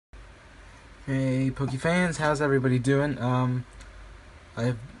Hey Poke fans, how's everybody doing?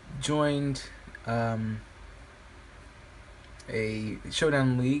 I've joined a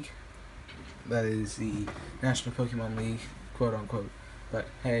showdown league, that is the National Pokémon League, quote unquote. But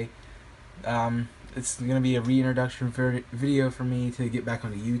hey, it's gonna be a reintroduction video for me to get back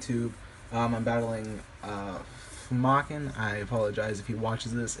onto YouTube. I'm battling Fmaken. I apologize if he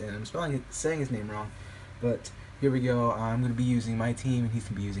watches this and I'm saying his name wrong, but here we go. I'm gonna be using my team and he's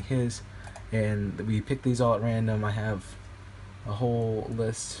gonna be using his. And we pick these all at random. I have a whole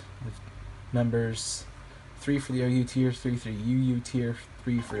list of members, 3 for the RU tier, 3 for the UU tier,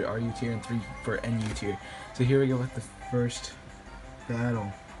 3 for RU tier, and 3 for NU tier. So here we go with the first battle.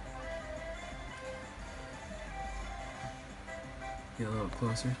 Get a little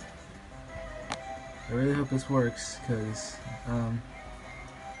closer. I really hope this works, because I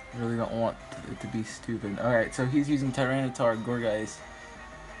really don't want it to be stupid. Alright, so he's using Tyranitar, Gorgeist,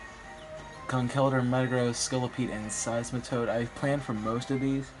 Conkeldurr, Metagross, Scolipede, and Seismitoad. I planned for most of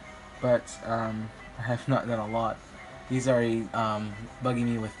these, but I have not done a lot. He's already bugging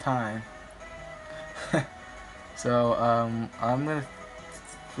me with time. So I'm gonna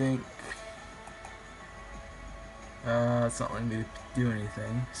think it's not letting me do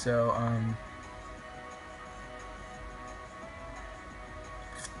anything. So I'm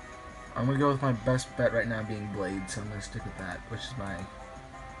gonna go with my best bet right now being Blade. So I'm gonna stick with that, which is my.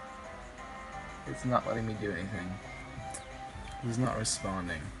 It's not letting me do anything. He's not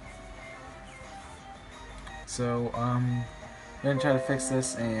responding. So, I'm gonna try to fix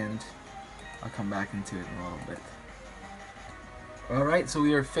this and I'll come back into it in a little bit. Alright, so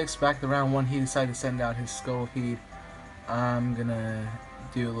we are fixed back to round 1. He decided to send out his Scolipede. I'm gonna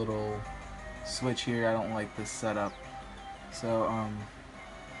do a little switch here. I don't like this setup. So, I'm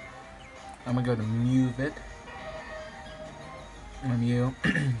gonna go to Mewvit. Mew.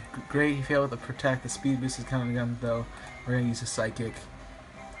 Great, he failed with the Protect. The Speed Boost is coming again, though. We're going to use a Psychic.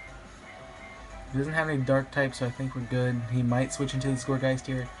 He doesn't have any Dark type, so I think we're good. He might switch into the Scoregeist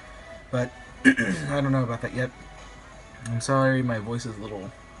here, but I don't know about that yet. I'm sorry, my voice is a little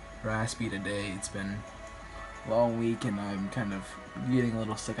raspy today. It's been a long week, and I'm kind of getting a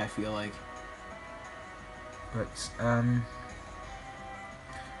little sick, I feel like. But,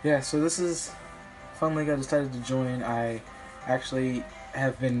 yeah, so this is Fun League I decided to join. I actually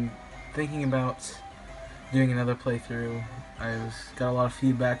have been thinking about doing another playthrough. I've got a lot of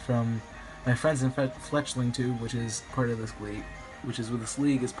feedback from my friends in Fletchling Tube, which is part of this league, which is what this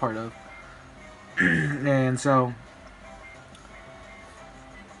league is part of. And so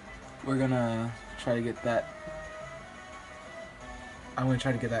we're gonna try to get that. I'm gonna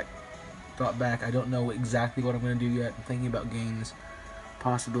try to get that thought back. I don't know exactly what I'm gonna do yet. I'm thinking about games,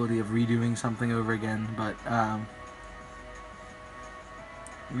 possibility of redoing something over again, but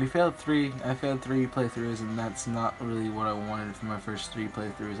I failed 3 playthroughs, and that's not really what I wanted for my first 3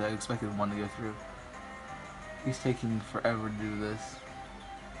 playthroughs. I expected 1 to go through. He's taking forever to do this.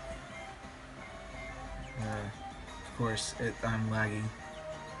 Of course, I'm laggy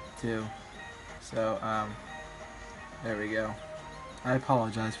too. So, there we go. I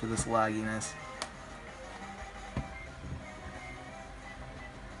apologize for this lagginess.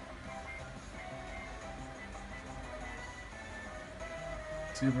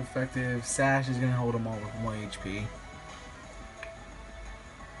 Super effective. Sash is going to hold them all with 1 HP.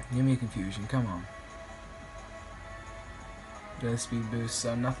 Give me a confusion, come on. Get a speed boost,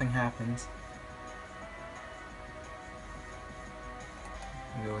 so nothing happens.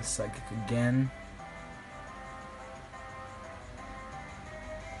 I'll go with Psychic again.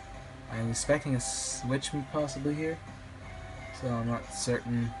 I'm expecting a switch possibly here, so I'm not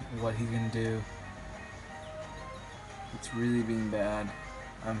certain what he's going to do. It's really being bad.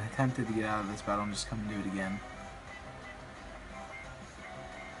 I'm tempted to get out of this battle and just come and do it again.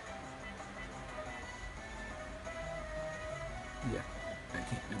 Yeah, I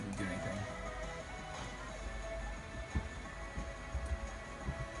can't really do anything.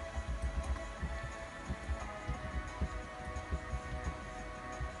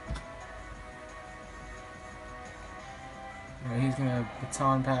 Alright, he's gonna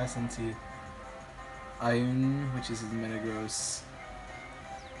baton pass into Iron, which is his Metagross.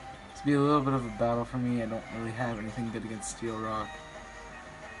 It's be a little bit of a battle for me. I don't really have anything good against Steel Rock.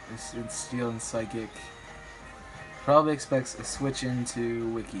 It's Steel and Psychic. Probably expects a switch into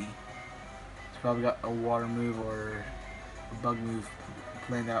Wiki. He's probably got a water move or a bug move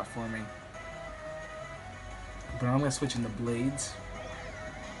planned out for me. But I'm gonna switch into Blades.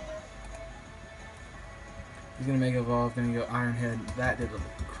 He's gonna Mega Evolve, gonna go Iron Head. That did a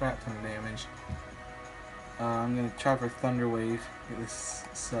crap ton of damage. I'm gonna try for Thunder Wave, get this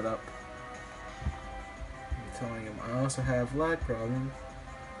set up. telling him I also have lag problems.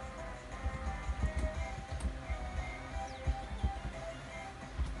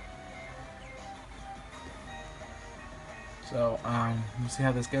 So, we'll see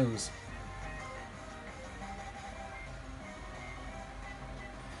how this goes.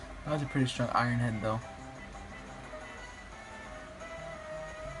 That was a pretty strong Iron Head, though.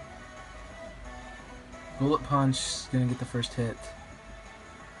 Bullet Punch is gonna get the first hit.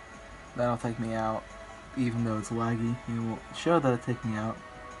 That'll take me out, even though it's laggy. It won't show that it'll take me out.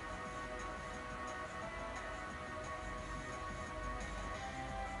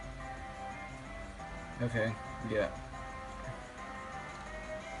 Okay, yeah.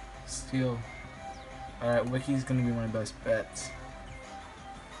 Steel. Alright, Wiki's gonna be my best bets.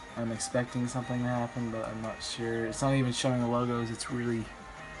 I'm expecting something to happen, but I'm not sure. It's not even showing the logos. It's really,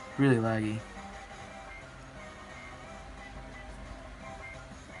 really laggy.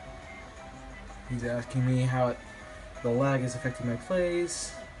 He's asking me how the lag is affecting my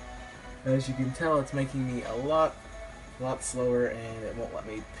plays. As you can tell, it's making me a lot slower, and it won't let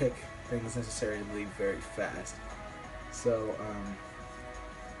me pick things necessary to leave very fast. So,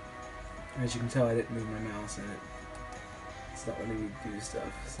 as you can tell, I didn't move my mouse, and it's not letting me do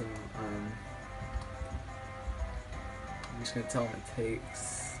stuff. So, I'm just gonna tell him it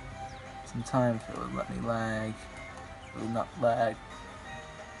takes some time for it to let me lag. It will not lag.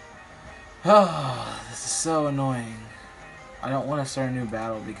 Oh, this is so annoying. I don't want to start a new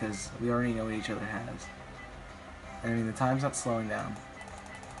battle because we already know what each other has. I mean, the time's not slowing down.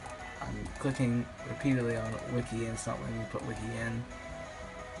 I'm clicking repeatedly on Wiki and it's not letting me put Wiki in.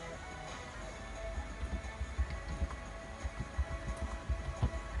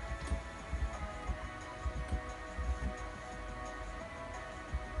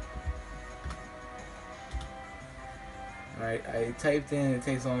 Alright, I typed in, it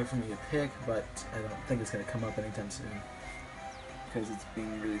takes longer for me to pick, but I don't think it's going to come up anytime soon. Because it's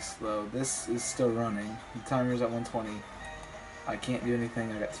being really slow. This is still running. The timer's at 120. I can't do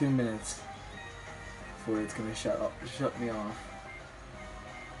anything. I got 2 minutes before it's going to shut me off.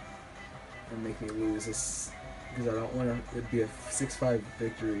 And make me lose this. Because I don't want it to be a 6-5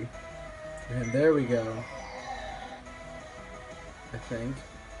 victory. And there we go. I think.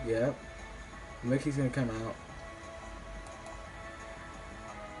 Yep. Mickey's going to come out.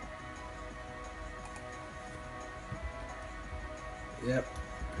 Yep.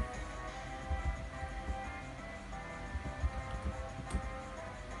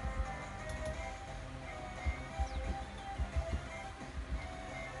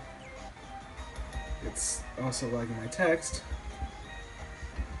 It's also lagging my text.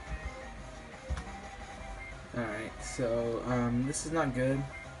 Alright, so, this is not good.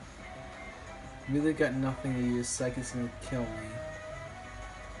 Really got nothing to use. Psychic's gonna kill me.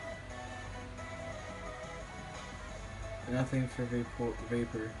 Nothing for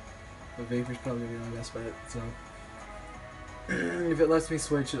Vapor. But Vapor's probably gonna be my best bet, so. If it lets me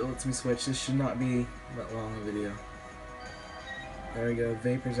switch, it lets me switch. This should not be that long a video. There we go,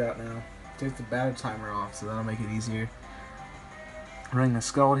 Vapor's out now. Take the battle timer off, so that'll make it easier. Running the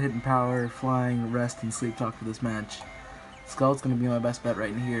Scald, Hidden Power, Flying, Rest, and Sleep Talk for this match. Scald's gonna be my best bet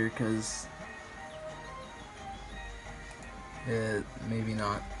right in here, because maybe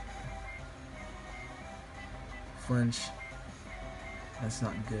not. Flinch. That's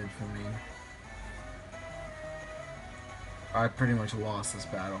not good for me. I pretty much lost this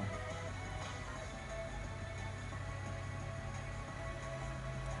battle.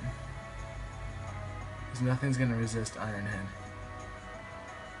 Because nothing's gonna resist Iron Head.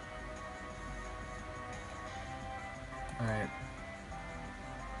 Alright.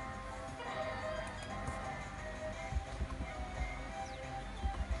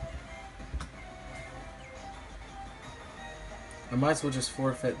 I might as well just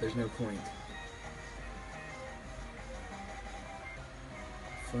forfeit, there's no point.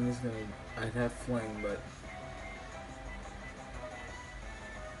 Fling is gonna... I'd have Fling, but...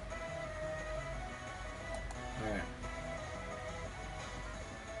 Alright.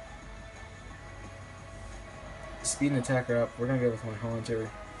 Speed and attack are up. We're gonna go with my Haunter.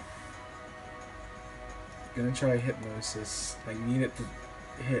 Gonna try Hypnosis. I need it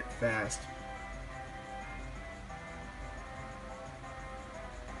to hit fast.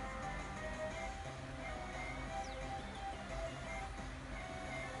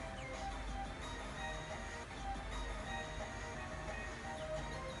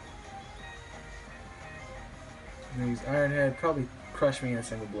 Use Iron Head, probably crush me in a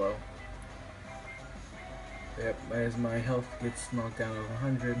single blow. Yep, as my health gets knocked down to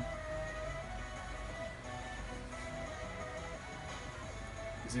 100.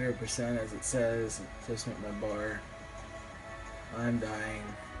 0% as it says. Just with my bar. I'm dying.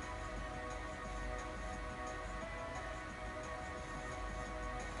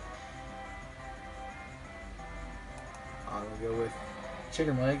 I'm gonna go with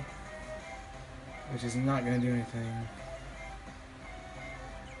chicken leg, which is not gonna do anything.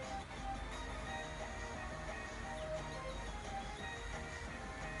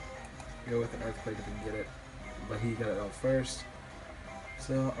 Go with an earthquake if I can get it, but he got it out first.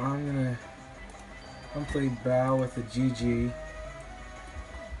 So I'm gonna play bow with a GG.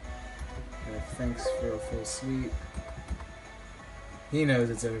 Thanks for a full sweep. He knows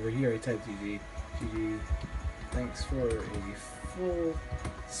it's over. He already typed GG. GG. Thanks for a full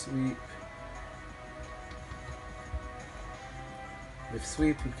sweep. If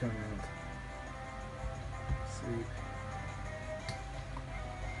sweep would come out. Sweep.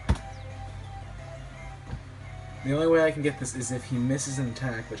 The only way I can get this is if he misses an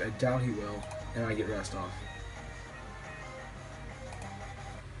attack, which I doubt he will, and I get rest off.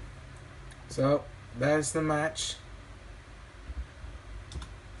 So, that's the match.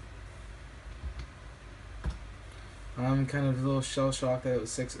 I'm kind of a little shell-shocked that it was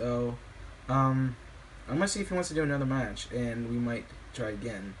 6-0. I'm going to see if he wants to do another match, and we might try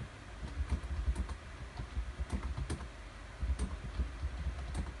again.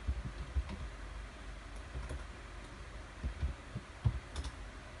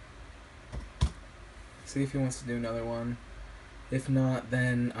 See if he wants to do another one. If not,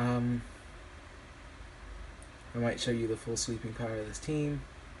 then I might show you the full sweeping power of this team.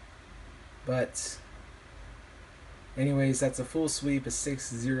 But anyways, that's a full sweep, a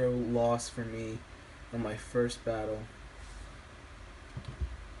 6-0 loss for me on my first battle.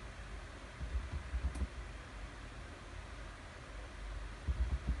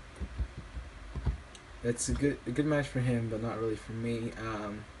 That's a good match for him, but not really for me.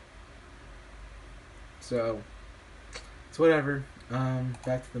 So it's whatever.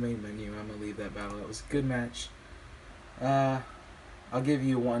 Back to the main menu. I'm gonna leave that battle. That was a good match. I'll give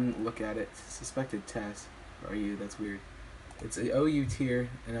you one look at it. Suspected test. Are you? That's weird. It's a OU tier,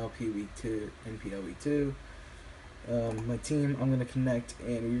 an LP week 2, NPL week 2. My team, I'm gonna connect,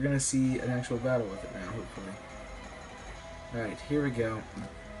 and you're gonna see an actual battle with it now, hopefully. All right, here we go.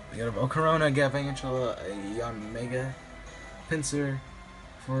 We got a Volcarona, Gavantula, a Mega Pinsir,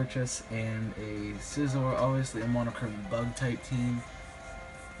 Forretress, and a Scizor. Obviously a monochrome bug type team,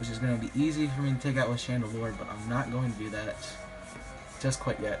 which is going to be easy for me to take out with Chandelure, but I'm not going to do that just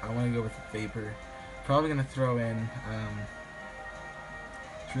quite yet. I want to go with Vapor. Probably going to throw in,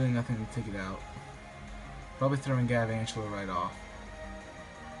 there's really nothing to take it out. Probably throwing Gavantula right off,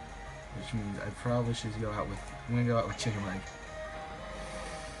 which means I probably should go out with, I'm going to go out with Chicken Leg.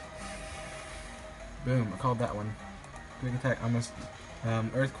 Boom, I called that one. Quick attack, I'm going to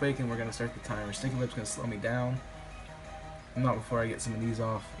Earthquake, and we're going to start the timer. Sticky Lip's going to slow me down. Not before I get some of these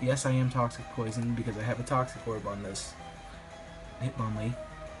off. Yes, I am Toxic Poison because I have a Toxic Orb on this Hitmonlee.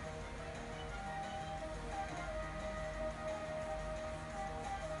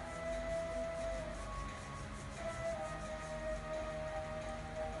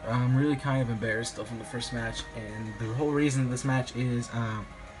 I'm really kind of embarrassed still from the first match, and the whole reason this match is,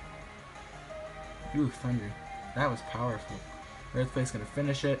 ooh, Thunder. That was powerful. Earthquake's gonna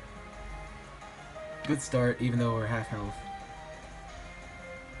finish it. Good start, even though we're half health.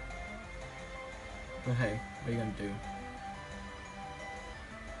 But hey, what are you gonna do?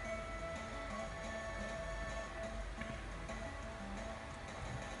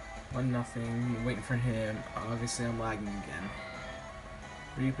 One nothing. Waiting for him. Obviously, I'm lagging again.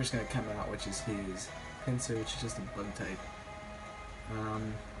 Reaper's gonna come out, which is his Pinsir, which is just a bug type.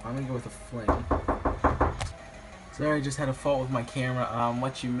 I'm gonna go with a Fling. Sorry, I just had a fault with my camera.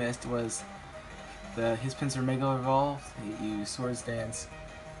 What you missed was his Pinsir Mega Evolved. He used Swords Dance,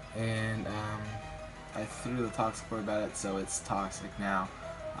 and I threw the Toxic Orb at it, so it's toxic now.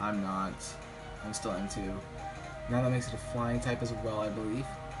 I'm not. I'm still M2. Now that makes it a flying type as well, I believe.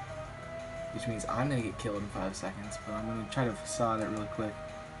 Which means I'm gonna get killed in 5 seconds, but I'm gonna try to facade it real quick.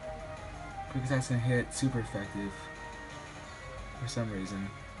 Quick attack's gonna hit, super effective. For some reason.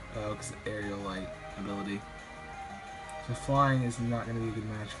 Oh, because the aerial light ability. So flying is not gonna be a good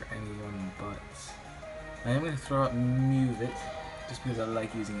match for anyone, but I am gonna throw out Move It, just because I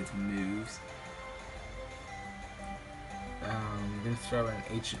like using its moves. I'm gonna throw an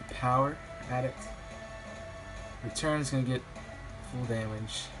Ancient Power at it. Return's gonna get full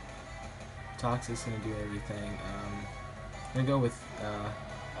damage. Toxic's gonna do everything. I'm gonna go with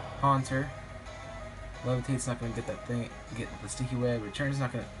Haunter. Levitate's not gonna get that thing, get the Sticky Web. Return's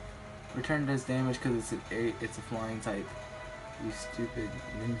not gonna. Return does damage because it's a flying type. You stupid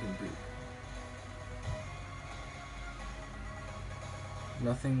nincompoop.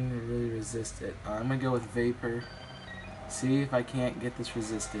 Nothing to really resist it. I'm gonna go with Vapor. See if I can't get this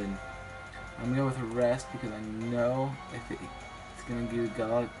resisted. I'm gonna go with Rest because I know if it's gonna do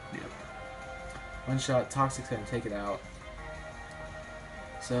God. Yep. One shot, Toxic's gonna take it out.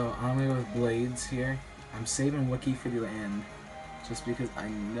 So I'm gonna go with Blades here. I'm saving Wiki for the end, just because I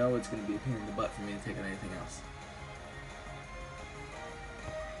know it's gonna be a pain in the butt for me to take on anything else.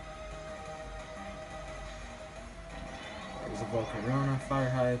 There's a Volcarona, Fire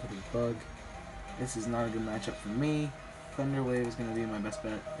Hive with a Bug. This is not a good matchup for me. Thunder Wave is gonna be my best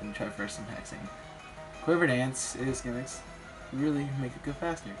bet and try for some hexing. Quiver Dance is gonna really make it go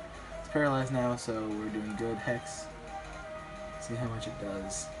faster. It's paralyzed now, so we're doing good. Hex. See how much it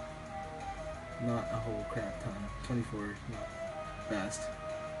does. Not a whole crap ton. 24, not best.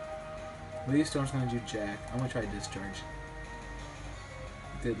 Leaf Storm's gonna do Jack. I'm gonna try Discharge.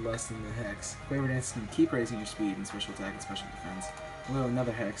 Did less than the Hex. Quiver Dance can keep raising your speed and special attack and special defense. We'll go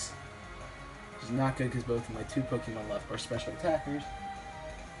another Hex. Which is not good because both of my 2 Pokemon left are special attackers.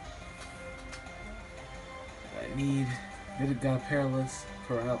 I need. Got a Paralysis.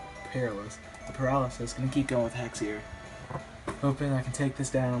 The Paralysis. Gonna keep going with Hex here. Hoping I can take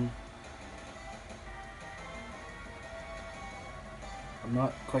this down. I'm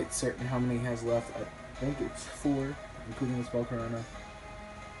not quite certain how many he has left. I think it's 4, including this Volcarona.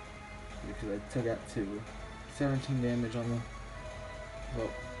 Because I took out 2. 17 damage on the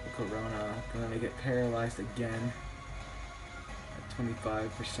Corona. Gonna make it paralyzed again. At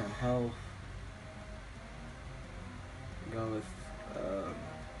 25% health. Go with,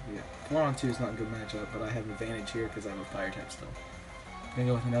 yeah. 4 on 2 is not a good matchup, but I have advantage here because I have a Fire type still. Gonna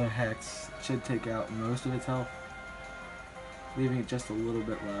go with another Hex. Should take out most of its health, leaving it just a little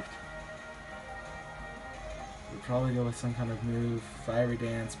bit left. We'll probably go with some kind of move. Fiery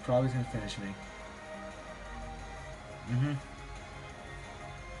Dance, probably gonna finish me.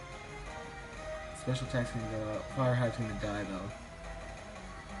 Special attack's gonna go out. Fire Hive's gonna die though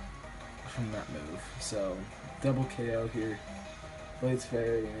from that move. So double KO here. Blades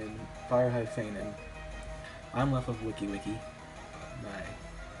Fairy and Fire Hive Feignin. I'm left with Wiki, my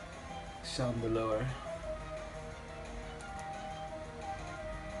Chandelure,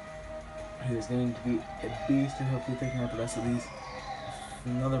 who is going to be a beast and hopefully taking out the rest of these.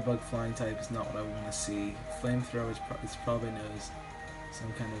 Another Bug Flying type is not what I want to see. Flamethrower is probably knows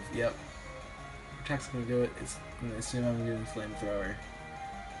some kind of, yep. Protect's going to do it. It's going to assume I'm doing Flamethrower.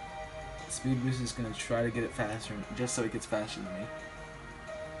 Speed Boost is going to try to get it faster, just so it gets faster than me.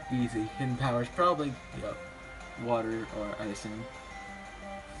 Easy. Hidden Power's probably, yep, Water or Icing.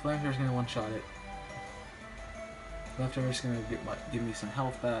 Flamethrower's going to one-shot it. Leftover's going to give me some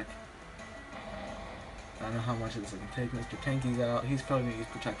health back. I don't know how much of this I can take. Mr. Tanky's out. He's probably going to use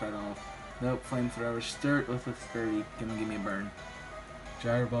Protect right off. Nope, Flamethrower. Sturt with a 30. Gonna give me a burn.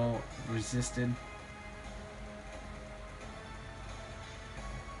 Gyro Ball resisted.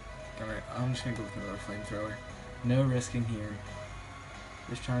 Alright, I'm just going to go with another Flamethrower. No risking here.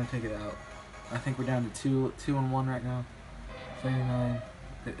 Just trying to take it out. I think we're down to 2 on 1 right now. 39.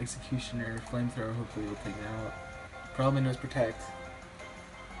 The Executioner, Flamethrower, hopefully will take it out. Probably knows Protect.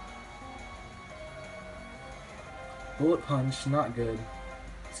 Bullet Punch, not good.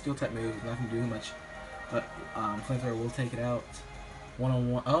 Steel type move, not going to do much. But Flamethrower will take it out. 1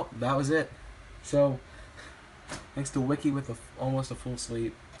 on 1. Oh, that was it. So, thanks to Wiki with almost a full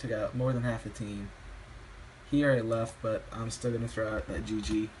sweep, took out more than half the team. He already left, but I'm still going to throw out that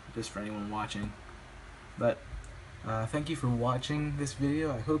GG just for anyone watching. But thank you for watching this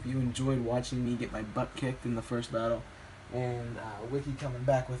video. I hope you enjoyed watching me get my butt kicked in the first battle, and Wiki coming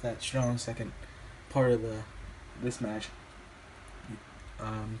back with that strong second part of this match.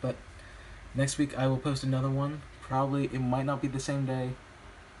 But next week I will post another one. Probably it might not be the same day,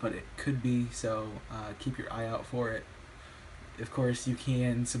 but it could be. So keep your eye out for it. Of course, you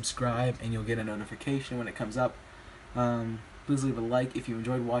can subscribe and you'll get a notification when it comes up. Please leave a like if you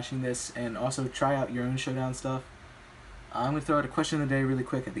enjoyed watching this, and also try out your own Showdown stuff. I'm going to throw out a question of the day really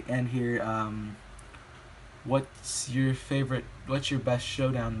quick at the end here. What's your best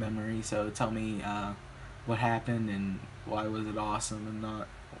Showdown memory? So tell me what happened and why was it awesome and not,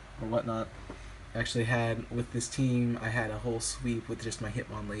 or whatnot. Actually had, with this team, I had a whole sweep with just my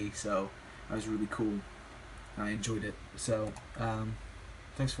Hitmon League, so that was really cool. I enjoyed it. So,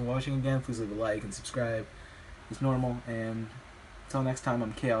 thanks for watching again. Please leave a like and subscribe as normal. And until next time,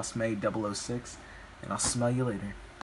 I'm Chaos May 006, and I'll smell you later.